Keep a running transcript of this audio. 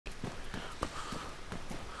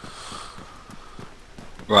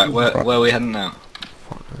Right, where are we heading now?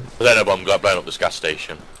 I don't know, but I'm blowing up this gas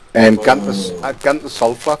station. Gant the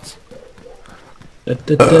salt flats. They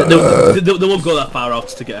won't go that far out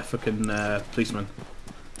to get a fucking policeman.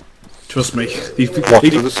 Trust me. What,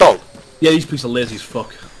 to the salt? Yeah, these police are lazy as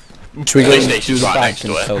fuck. Should we go Police to station's the right bank next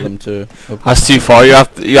and to it. tell them to... That's too far. You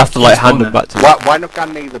have to like hand them back to. Why not go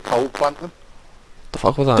near the toll plant then? The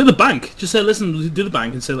fuck was Do that? the bank. Just say, listen, do the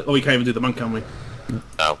bank and say, like, oh, we can't even do the bank, can we?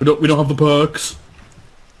 No. We don't have the perks.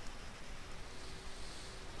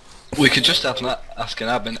 We could just ask an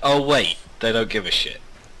admin. Oh wait, they don't give a shit.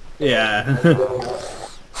 Yeah.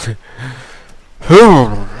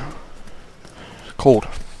 Cold.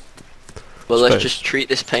 Well, let's Space. just treat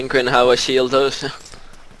this penguin how a seal does.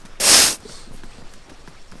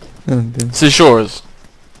 This is yours.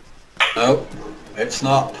 No, it's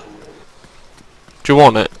not. Do you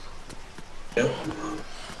want it? Yep.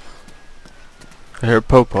 I hear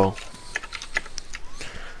Popo.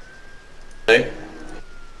 Hey.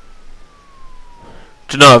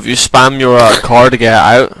 Do you know if you spam your card to get it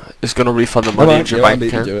out, it's gonna refund the money into your bank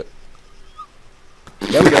account? Do it.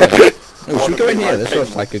 Yeah, we go. Oh, should we go in here? This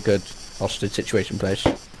looks like a good hostage situation place.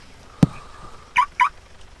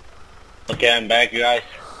 Okay, I'm back, you guys.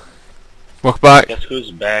 Welcome back. Guess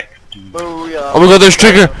who's back? Oh my god, there's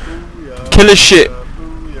Trigger! Kill his shit!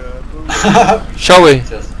 Shall we?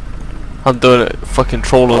 I'm doing it. Fucking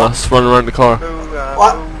trolling us, running around the car.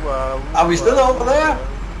 What? Are we still over there?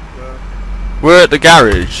 We're at the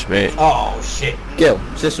garage, mate. Oh shit. Gil,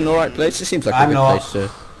 is this an alright place? It seems like a I'm good not. place to...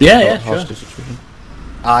 Yeah, start a sure. hostage situation.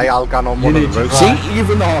 I'll go on one of the roads. See,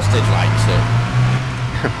 even the hostage likes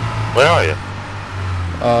Where are you?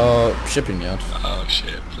 it. Shipping yard. Oh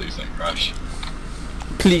shit, please don't crash.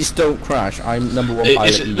 Please don't crash. I'm number one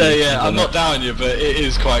pilot. in the I'm not down you, but it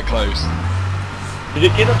is quite close. Did you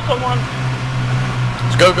kill someone?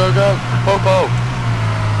 Let's go, go, go! Popo!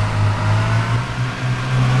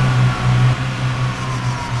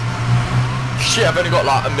 Shit, I've only got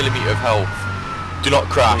like a millimetre of health. Do not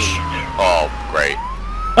crash. Oh, great.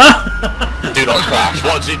 Do not crash.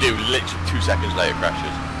 What does he do? Literally 2 seconds later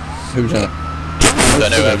crashes. Who's that? I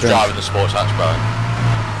don't know who's driving the sports hatchback.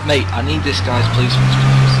 Mate, I need this guy's policeman's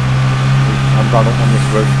place. I'm going up on this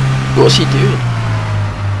road. What's he doing?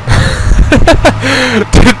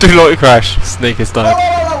 Do not crash. Snake is dying.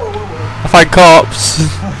 I find cops.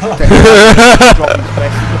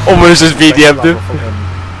 Almost just VDM'd him.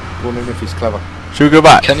 Wondering if he's clever. Should we go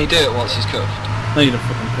back? Can he do it once he's cuffed? No, you don't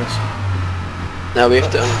fucking piss. Now we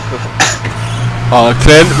have to... Oh,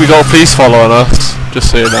 Clint, we got a police following us. Just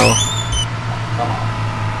so you know.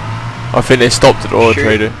 I think they stopped at the auto Shoot.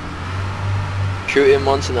 trader. Shoot him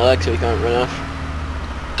once in the leg so he can't run off.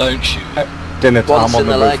 Don't shoot. Dinner time Once on in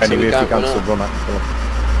the the roof leg, so we anyway if he can't can't run still run it. So.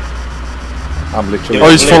 I'm literally... Oh,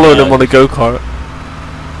 he's following him on a go-kart.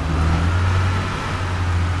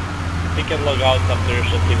 You can log out after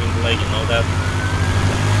shooting in the lake, you know that?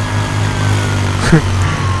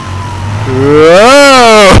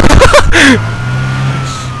 Whoa!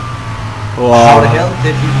 How the Wow. hell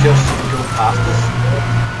did you just go past us?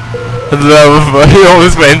 No, he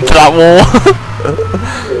almost went into that wall.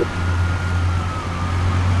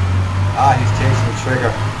 Ah, he's chasing the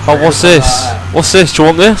trigger. Oh, what's this? What's this? Do you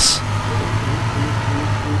want this?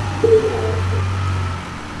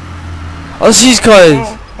 Oh, it's these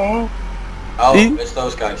guys! Oh, Eh? it's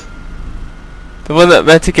those guys. The one that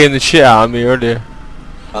metagamed the shit out of me earlier.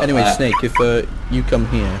 Anyway, Snake, if you come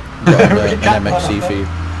here, you got an MXC feed.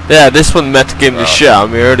 Yeah, this one metagamed the shit out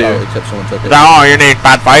of me earlier. Oh, except someone took it. Oh, your name's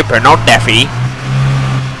Bad Viper, not Deffy.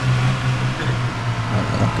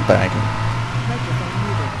 The bag.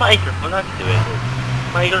 Microphone activated.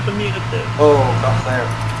 Microphone muted. Oh, that's there.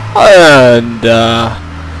 And,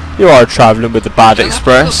 you are travelling with the Bad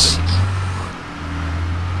Express.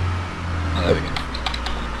 Oh, there we go.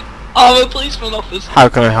 Oh, I'm a policeman officer. How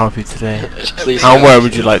can I help you today? Please. And where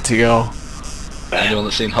would you like to go? Anyone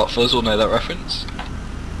that's seen Hot Fuzz will know that reference.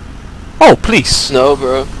 Oh, please. No,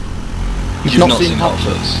 bro. You've not seen Hot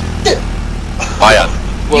Fuzz. I am.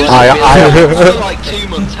 Well, It's been like 2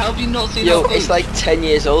 months. How have you not seen yo, Hot Fuzz? it's like 10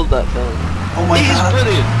 years old, that film. Oh my It is god.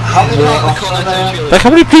 brilliant. How It's did part of I the connotation. Like, how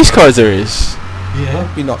many police cars there is? Yeah.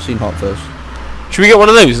 You've not seen Hot Fuzz. Should we get one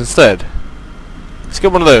of those instead? Let's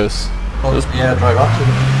get one of those. Oh, yeah, drive up to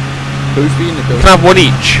them. Who's being the Can I coach? have one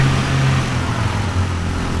each?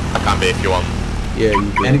 I can be if you want. Yeah,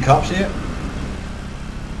 you do. Any cops here?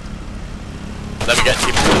 Let me get to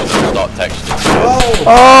you before they start texting. Whoa!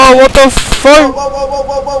 Oh, what the Whoa, fuck? whoa, whoa, whoa,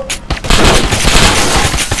 whoa, whoa!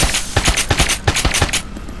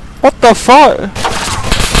 What the fuck?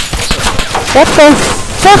 What the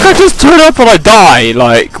fuck? I just turn up and I die.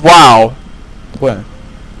 Like, wow. Where?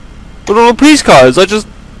 But no police cars, I just